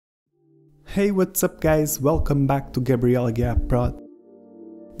Hey, what's up guys, welcome back to Gabriel Prod.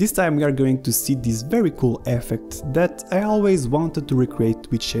 This time we are going to see this very cool effect that I always wanted to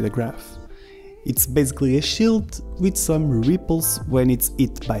recreate with shader graph. It's basically a shield with some ripples when it's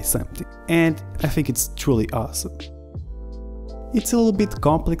hit by something, and I think it's truly awesome. It's a little bit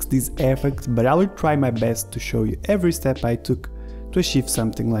complex, this effect, but I will try my best to show you every step I took to achieve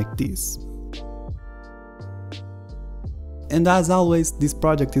something like this. And as always, this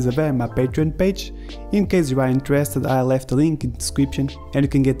project is available on my Patreon page. In case you are interested, I left a link in the description and you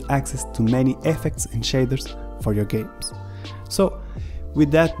can get access to many effects and shaders for your games. So,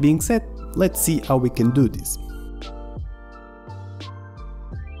 with that being said, let's see how we can do this.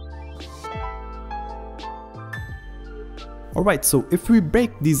 Alright, so if we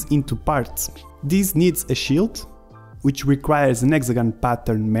break this into parts, this needs a shield, which requires an hexagon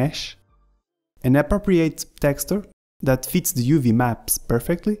pattern mesh, an appropriate texture that fits the UV maps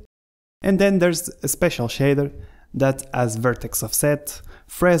perfectly, and then there's a special shader that has vertex offset,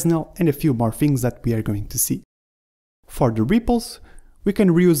 Fresnel, and a few more things that we are going to see. For the ripples, we can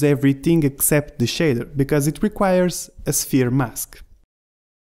reuse everything except the shader because it requires a sphere mask.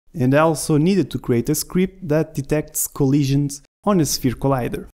 And I also needed to create a script that detects collisions on a sphere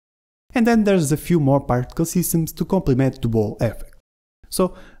collider. And then there's a few more particle systems to complement the whole effect.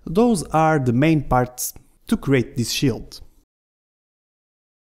 So those are the main parts to create this shield.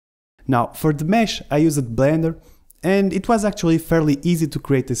 Now for the mesh I used Blender, and it was actually fairly easy to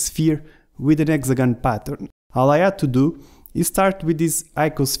create a sphere with an hexagon pattern. All I had to do is start with this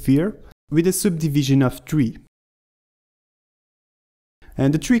icosphere with a subdivision of 3.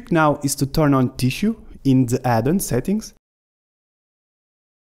 And the trick now is to turn on tissue in the add-on settings.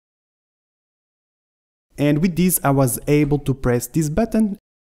 And with this I was able to press this button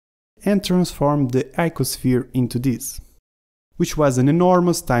and transform the icosphere into this, which was an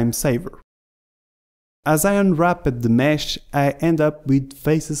enormous time saver. As I unwrapped the mesh, I end up with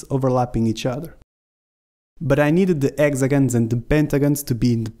faces overlapping each other. But I needed the hexagons and the pentagons to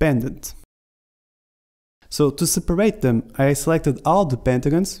be independent. So to separate them, I selected all the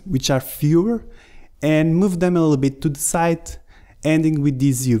pentagons, which are fewer, and moved them a little bit to the side, ending with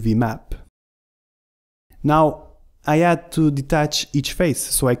this UV map. Now, I had to detach each face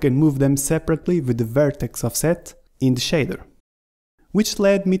so I can move them separately with the vertex offset in the shader, which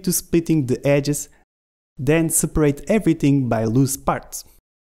led me to splitting the edges, then separate everything by loose parts.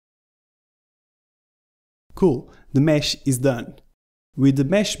 Cool, the mesh is done. With the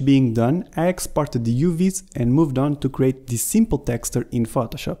mesh being done, I exported the UVs and moved on to create this simple texture in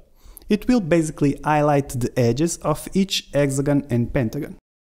Photoshop. It will basically highlight the edges of each hexagon and pentagon.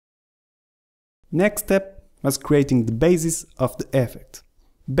 Next step was creating the basis of the effect.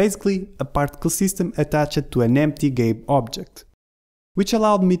 Basically, a particle system attached to an empty game object, which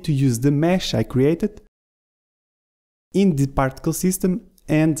allowed me to use the mesh I created in the particle system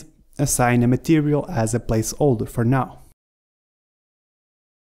and assign a material as a placeholder for now.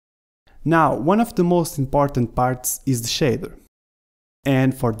 Now, one of the most important parts is the shader.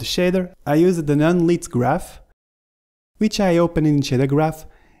 And for the shader, I used an unlit graph, which I opened in shader graph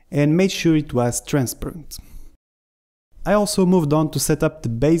and made sure it was transparent. I also moved on to set up the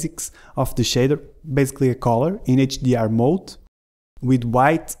basics of the shader, basically a color in HDR mode, with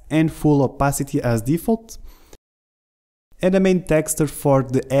white and full opacity as default, and a main texture for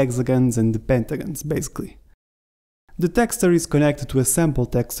the hexagons and the pentagons, basically. The texture is connected to a sample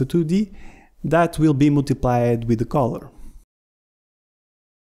texture 2D that will be multiplied with the color.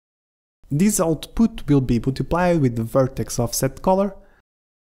 This output will be multiplied with the vertex offset color,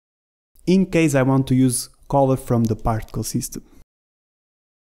 in case I want to use color from the particle system.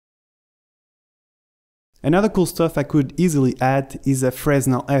 Another cool stuff I could easily add is a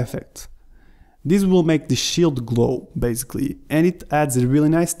Fresnel effect. This will make the shield glow, basically, and it adds a really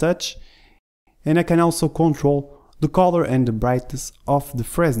nice touch, and I can also control the color and the brightness of the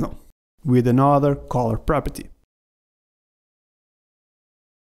Fresnel with another color property.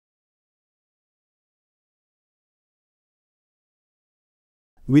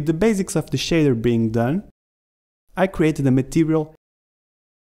 With the basics of the shader being done, I created a material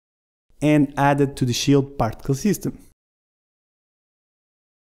and added to the shield particle system.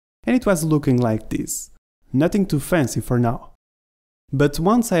 And it was looking like this. Nothing too fancy for now. But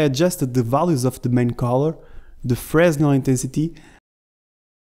once I adjusted the values of the main color, the Fresnel intensity,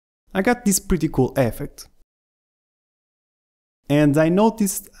 I got this pretty cool effect. And I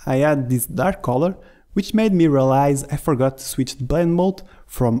noticed I had this dark color, which made me realize I forgot to switch the blend mode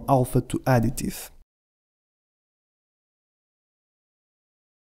from alpha to additive.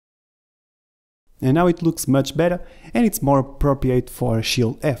 And now it looks much better and it's more appropriate for a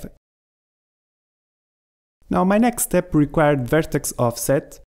shield effect. Now my next step required vertex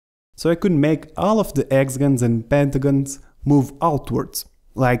offset, so I could make all of the hexagons and pentagons move outwards,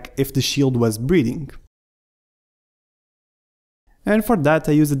 like if the shield was breathing. And for that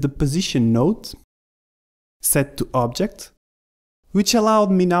I used the position node, set to object, which allowed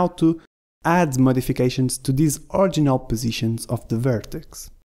me now to add modifications to these original positions of the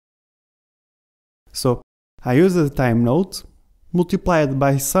vertex. So I used the time node, multiplied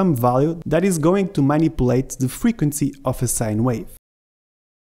by some value that is going to manipulate the frequency of a sine wave.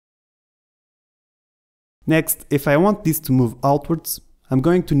 Next, if I want this to move outwards, I'm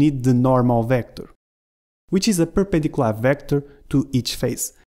going to need the normal vector, which is a perpendicular vector to each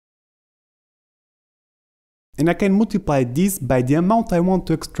face. And I can multiply this by the amount I want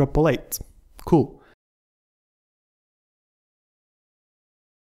to extrapolate. Cool.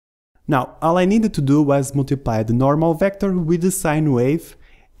 Now, all I needed to do was multiply the normal vector with the sine wave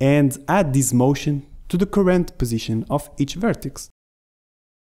and add this motion to the current position of each vertex.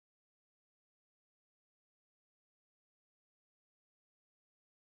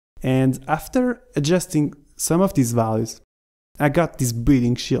 And after adjusting some of these values, I got this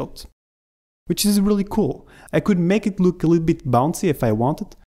breathing shield, which is really cool. I could make it look a little bit bouncy if I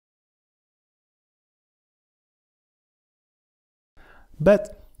wanted,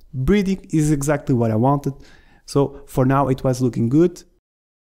 but breathing is exactly what I wanted, so for now it was looking good,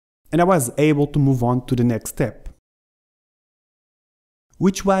 and I was able to move on to the next step,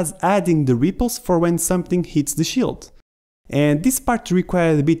 which was adding the ripples for when something hits the shield. And this part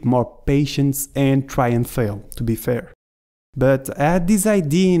required a bit more patience and try and fail, to be fair. But I had this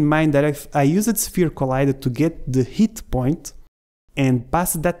idea in mind that if I used Sphere Collider to get the hit point and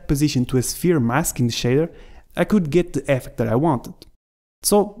pass that position to a sphere mask in the shader, I could get the effect that I wanted.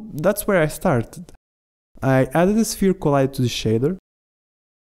 So that's where I started. I added a Sphere Collider to the shader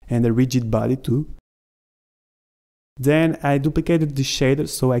and a rigid body too. Then I duplicated the shader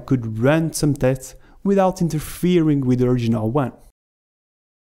so I could run some tests without interfering with the original one.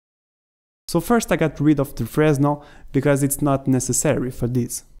 So first I got rid of the Fresnel because it's not necessary for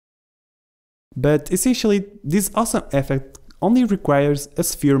this. But essentially this awesome effect only requires a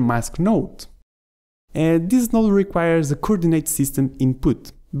sphere mask node. And this node requires a coordinate system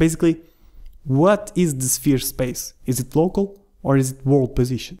input. Basically, what is the sphere space? Is it local or is it world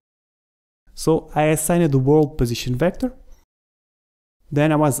position? So I assigned the world position vector.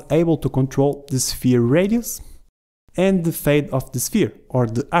 Then I was able to control the sphere radius and the fade of the sphere, or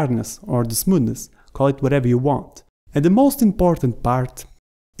the hardness, or the smoothness, call it whatever you want. And the most important part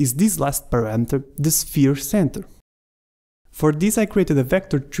is this last parameter, the sphere center. For this I created a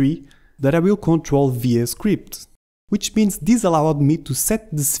vector tree that I will control via script, which means this allowed me to set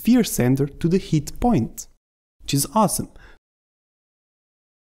the sphere center to the hit point, which is awesome.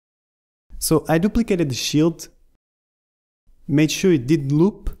 So I duplicated the shield, made sure it didn't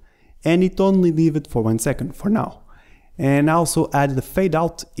loop, and it only leave it for 1 second for now. And I also added a fade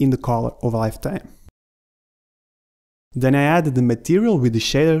out in the color of a lifetime. Then I added the material with the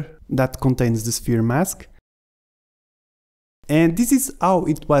shader that contains the sphere mask. And this is how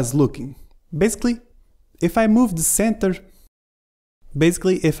it was looking. Basically, if I move the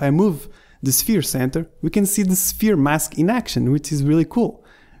sphere center, we can see the sphere mask in action, which is really cool.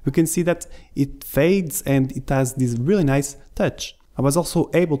 We can see that it fades and it has this really nice touch. I was also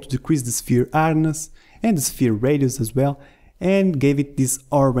able to decrease the sphere hardness and the sphere radius as well, and gave it this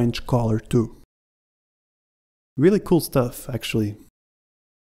orange color too. Really cool stuff, actually.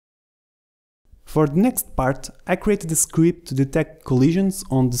 For the next part, I created a script to detect collisions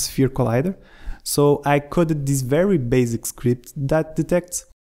on the Sphere Collider, so I coded this very basic script that detects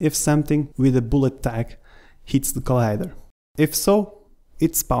if something with a bullet tag hits the collider. If so,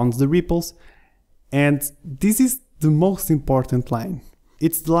 it spawns the ripples, and this is the most important line.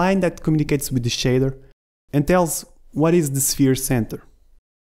 It's the line that communicates with the shader and tells what is the sphere center.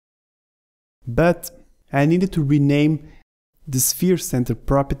 But I needed to rename the sphere center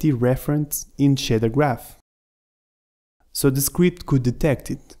property reference in shader graph, so the script could detect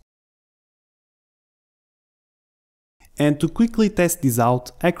it. And to quickly test this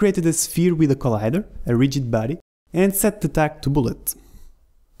out, I created a sphere with a collider, a rigid body, and set the tag to bullet.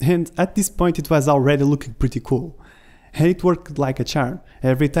 And at this point it was already looking pretty cool. And it worked like a charm.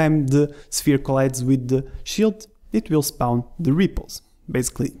 Every time the sphere collides with the shield, it will spawn the ripples,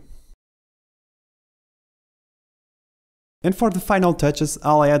 basically. And for the final touches,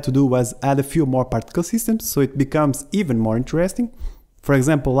 all I had to do was add a few more particle systems so it becomes even more interesting. For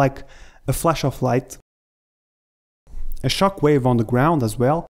example, like a flash of light, a shock wave on the ground as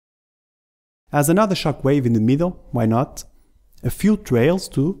well, as another shock wave in the middle, why not, a few trails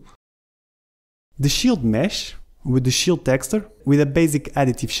too, the shield mesh with the shield texture with a basic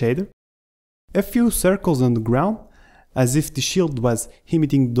additive shader, a few circles on the ground as if the shield was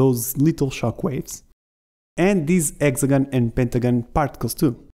emitting those little shock waves, and these hexagon and pentagon particles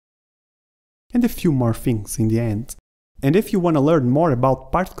too. And a few more things in the end. And if you want to learn more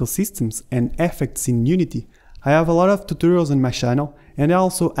about particle systems and effects in Unity, I have a lot of tutorials on my channel, and I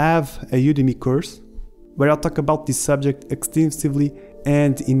also have a Udemy course where I'll talk about this subject extensively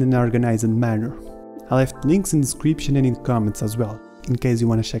and in an organized manner. I left links in the description and in comments as well, in case you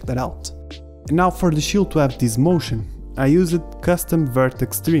want to check that out. And now for the shield to have this motion, I used custom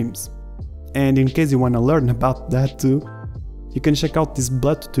vertex streams. And in case you want to learn about that too, you can check out this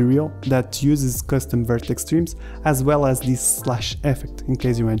blood tutorial that uses custom vertex streams as well as this slash effect in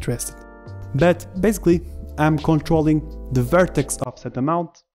case you're interested. But basically, I'm controlling the vertex offset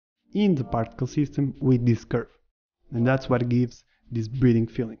amount in the particle system with this curve. And that's what gives this breathing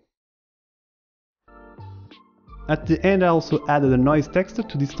feeling. At the end I also added a noise texture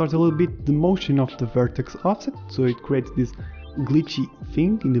to distort a little bit the motion of the vertex offset, so it creates this glitchy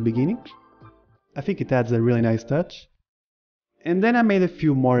thing in the beginning. I think it adds a really nice touch. And then I made a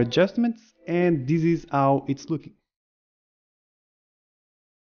few more adjustments, and this is how it's looking.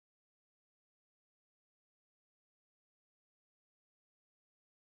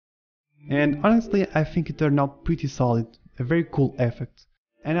 And honestly, I think it turned out pretty solid, a very cool effect,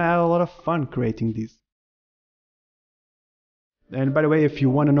 and I had a lot of fun creating this. And by the way, if you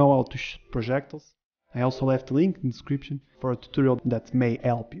want to know how to shoot projectiles, I also left a link in the description for a tutorial that may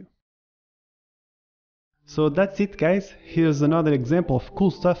help you. So that's it guys, here's another example of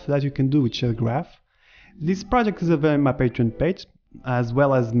cool stuff that you can do with Shade Graph. This project is available on my Patreon page, as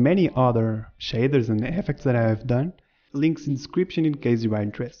well as many other shaders and effects that I have done. Links in the description in case you are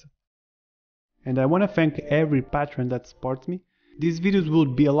interested. And I want to thank every patron that supports me. These videos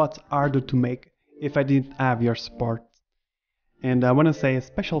would be a lot harder to make if I didn't have your support. And I want to say a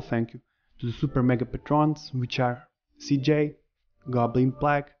special thank you to the super mega patrons, which are CJ, Goblin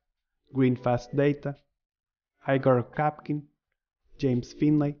Plague, Green Fast Data, Igor Kapkin, James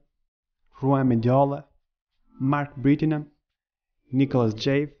Finlay, Juan Mendiola, Mark Brittingham, Nicholas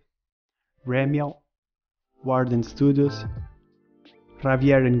Jave, Remiel, Warden Studios,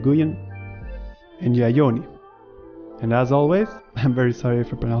 Javier Nguyen, and Yayoni. And as always, I'm very sorry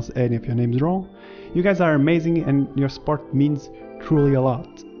if I pronounce any of your names wrong. You guys are amazing and your support means truly a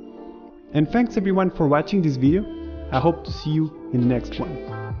lot. And thanks everyone for watching this video. I hope to see you in the next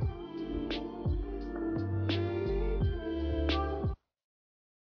one.